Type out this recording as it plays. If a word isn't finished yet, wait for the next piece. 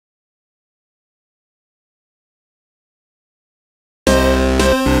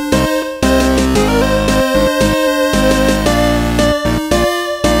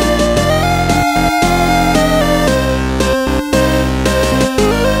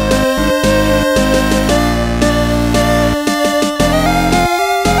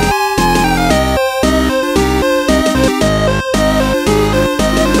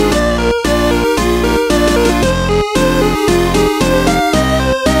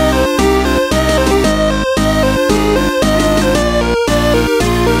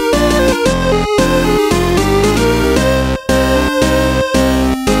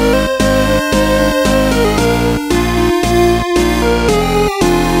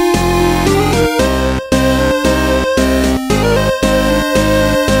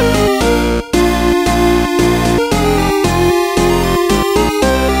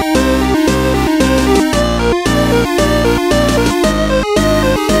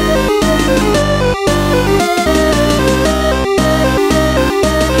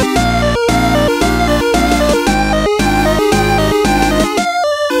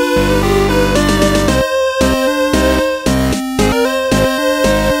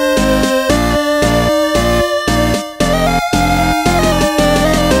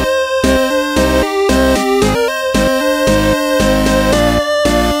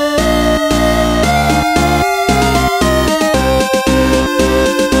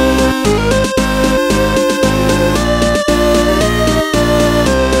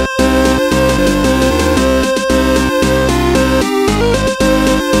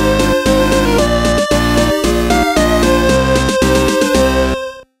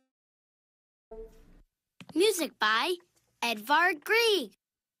Music by Edvard Grieg.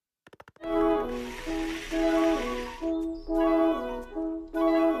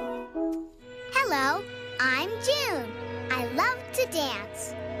 Hello, I'm June. I love to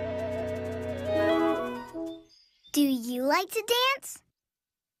dance. Do you like to dance?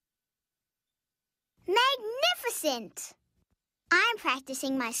 Magnificent! I'm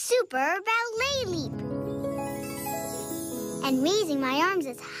practicing my super ballet leap and raising my arms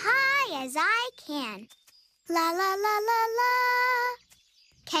as high as I can. La la la la la.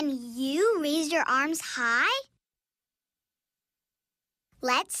 Can you raise your arms high?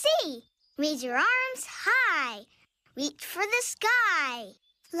 Let's see. Raise your arms high. Reach for the sky.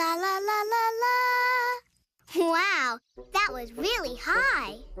 La la la la la. Wow, that was really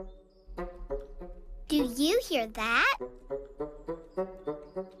high. Do you hear that?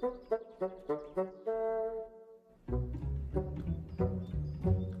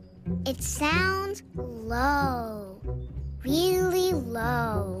 It sounds low, really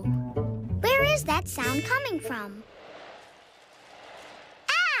low. Where is that sound coming from?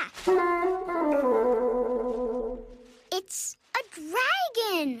 Ah! It's a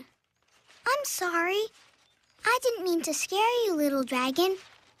dragon. I'm sorry. I didn't mean to scare you, little dragon,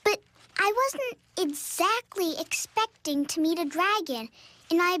 but I wasn't exactly expecting to meet a dragon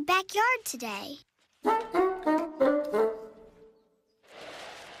in my backyard today.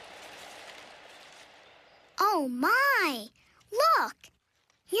 Oh, my! Look!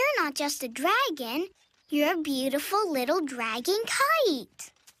 You're not just a dragon. You're a beautiful little dragon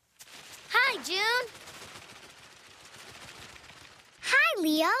kite. Hi, June. Hi,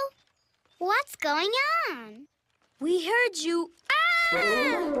 Leo. What's going on? We heard you. Ah!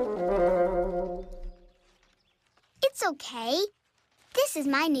 It's okay. This is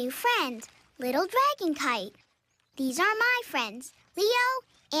my new friend, Little Dragon Kite. These are my friends, Leo,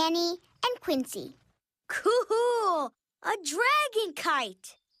 Annie, and Quincy. Cool! A dragon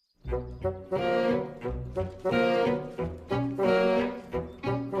kite!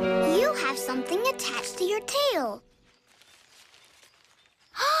 You have something attached to your tail.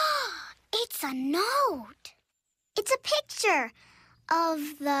 It's a note. It's a picture of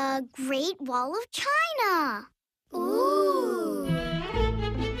the Great Wall of China. Ooh!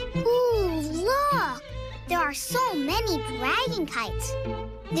 Ooh, look! There are so many dragon kites.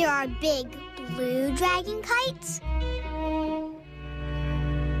 There are big blue dragon kites,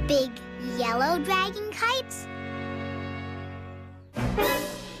 big yellow dragon kites,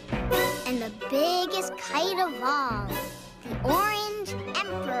 and the biggest kite of all, the orange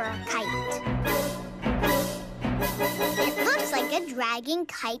emperor kite. It looks like a dragon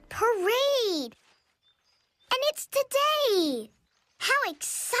kite parade. And it's today. How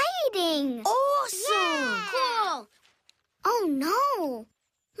exciting! Awesome! Yeah. Cool! Oh, no.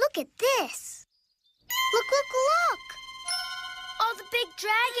 Look at this. Look, look, look. All the big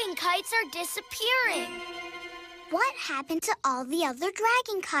dragon kites are disappearing. What happened to all the other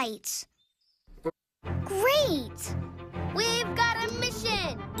dragon kites? Great. We've got a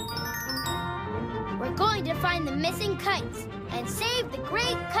mission. We're going to find the missing kites and save the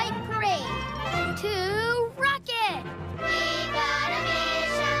Great Kite Parade. To Rocket! We got a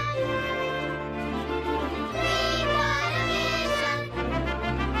mission. We got a mission.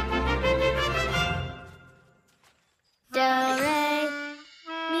 Do, re,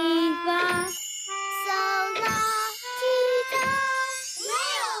 mi, fa. So la, ti, do.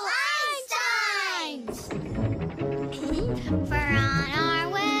 Little Einsteins! We're on our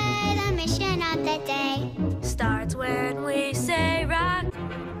way, the mission of the day. Starts when we say rock.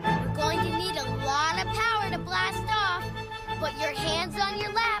 We're going to need a lot of power to blast off. Put your hands on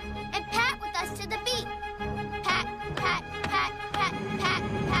your lap